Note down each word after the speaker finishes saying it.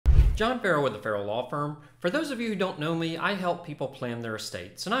John Farrell with the Farrell Law Firm. For those of you who don't know me, I help people plan their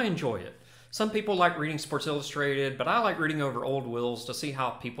estates, and I enjoy it. Some people like reading Sports Illustrated, but I like reading over old wills to see how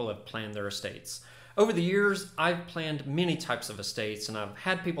people have planned their estates. Over the years, I've planned many types of estates, and I've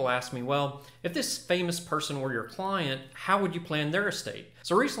had people ask me, well, if this famous person were your client, how would you plan their estate?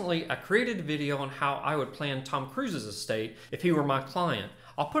 So recently, I created a video on how I would plan Tom Cruise's estate if he were my client.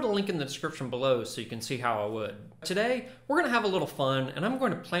 I'll put a link in the description below so you can see how I would. Today, we're going to have a little fun, and I'm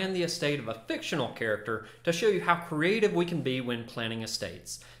going to plan the estate of a fictional character to show you how creative we can be when planning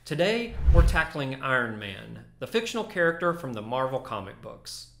estates. Today, we're tackling Iron Man, the fictional character from the Marvel comic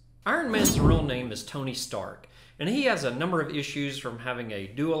books. Iron Man's real name is Tony Stark, and he has a number of issues from having a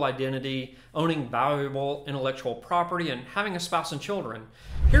dual identity, owning valuable intellectual property, and having a spouse and children.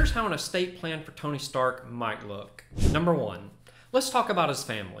 Here's how an estate plan for Tony Stark might look. Number 1. Let's talk about his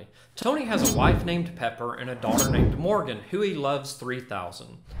family. Tony has a wife named Pepper and a daughter named Morgan, who he loves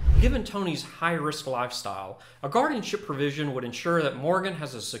 3,000. Given Tony's high-risk lifestyle, a guardianship provision would ensure that Morgan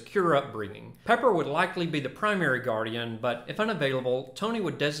has a secure upbringing. Pepper would likely be the primary guardian, but if unavailable, Tony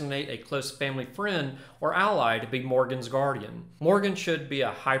would designate a close family friend or ally to be Morgan's guardian. Morgan should be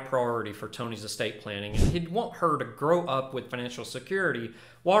a high priority for Tony's estate planning, and he'd want her to grow up with financial security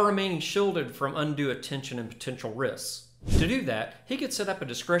while remaining shielded from undue attention and potential risks. To do that, he could set up a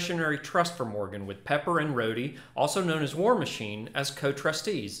discretionary trust for Morgan with Pepper and Rhodey, also known as War Machine, as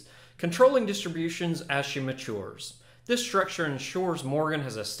co-trustees, controlling distributions as she matures. This structure ensures Morgan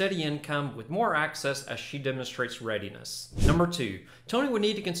has a steady income with more access as she demonstrates readiness. Number 2, Tony would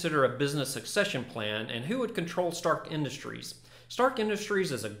need to consider a business succession plan and who would control Stark Industries. Stark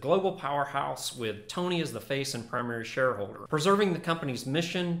Industries is a global powerhouse with Tony as the face and primary shareholder. Preserving the company's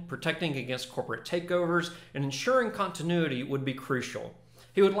mission, protecting against corporate takeovers, and ensuring continuity would be crucial.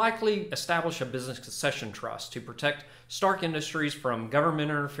 He would likely establish a business succession trust to protect Stark Industries from government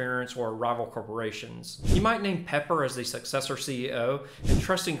interference or rival corporations. He might name Pepper as the successor CEO,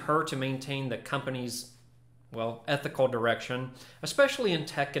 entrusting her to maintain the company's ethical direction, especially in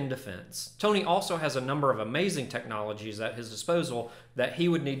tech and defense. Tony also has a number of amazing technologies at his disposal that he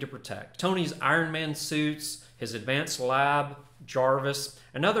would need to protect. Tony's Iron Man suits, his advanced lab, Jarvis,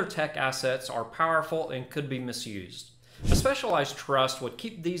 and other tech assets are powerful and could be misused. A specialized trust would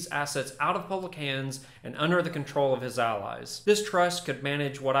keep these assets out of public hands and under the control of his allies. This trust could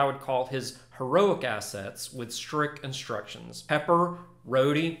manage what I would call his heroic assets with strict instructions. Pepper,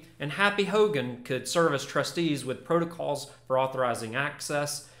 Rhodey, and Happy Hogan could serve as trustees with protocols for authorizing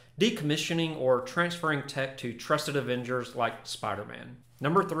access, decommissioning, or transferring tech to trusted Avengers like Spider-Man.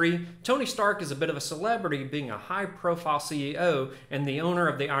 Number 3, Tony Stark is a bit of a celebrity, being a high-profile CEO and the owner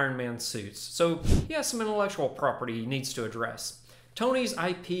of the Iron Man suits, so he has some intellectual property he needs to address. Tony's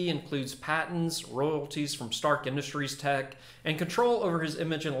IP includes patents, royalties from Stark Industries tech, and control over his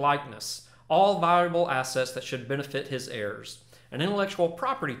image and likeness, all valuable assets that should benefit his heirs. An intellectual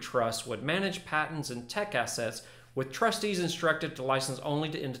property trust would manage patents and tech assets, with trustees instructed to license only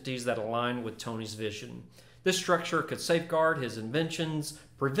to entities that align with Tony's vision. This structure could safeguard his inventions,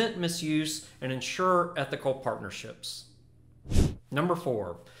 prevent misuse, and ensure ethical partnerships. Number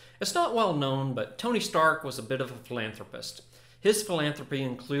 4. It's not well known, but Tony Stark was a bit of a philanthropist. His philanthropy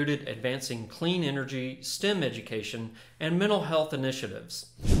included advancing clean energy, STEM education, and mental health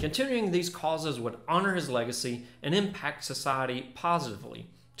initiatives. Continuing these causes would honor his legacy and impact society positively.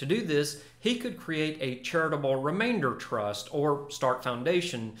 To do this, he could create a charitable remainder trust or Stark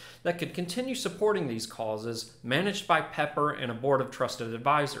Foundation that could continue supporting these causes, managed by Pepper and a board of trusted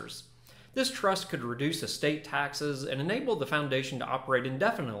advisors. This trust could reduce estate taxes and enable the foundation to operate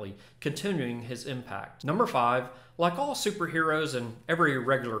indefinitely, continuing his impact. Number 5, like all superheroes and every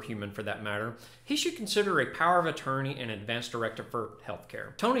regular human for that matter, he should consider a power of attorney and advance directive for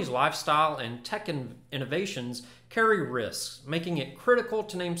healthcare. Tony's lifestyle and tech innovations carry risks, making it critical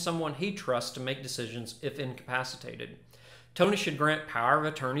to name someone he trusts to make decisions if incapacitated. Tony should grant power of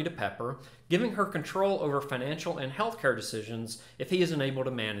attorney to Pepper, giving her control over financial and healthcare decisions if he is unable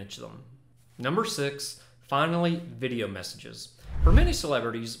to manage them. Number 6, finally, video messages. For many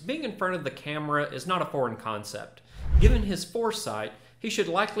celebrities, being in front of the camera is not a foreign concept. Given his foresight, he should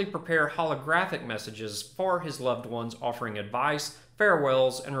likely prepare holographic messages for his loved ones, offering advice,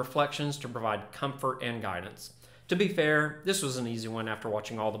 farewells, and reflections to provide comfort and guidance. To be fair, this was an easy one after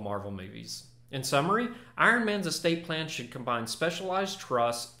watching all the Marvel movies. In summary, Iron Man's estate plan should combine specialized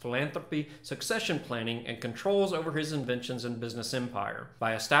trusts, philanthropy, succession planning, and controls over his inventions and business empire.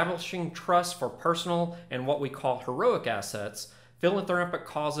 By establishing trusts for personal and what we call heroic assets, philanthropic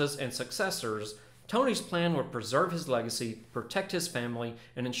causes, and successors, Tony's plan would preserve his legacy, protect his family,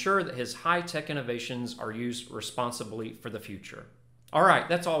 and ensure that his high-tech innovations are used responsibly for the future. Alright,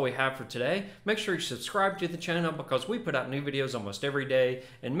 that's all we have for today. Make sure you subscribe to the channel because we put out new videos almost every day,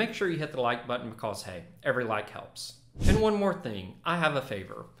 and make sure you hit the like button because, hey, every like helps. And one more thing, I have a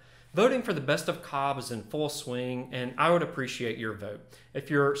favor. Voting for the best of Cobb is in full swing, and I would appreciate your vote. If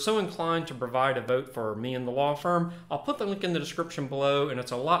you're so inclined to provide a vote for me and the law firm, I'll put the link in the description below, and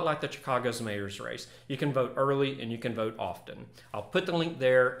it's a lot like the Chicago's mayor's race. You can vote early and you can vote often. I'll put the link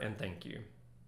there, and thank you.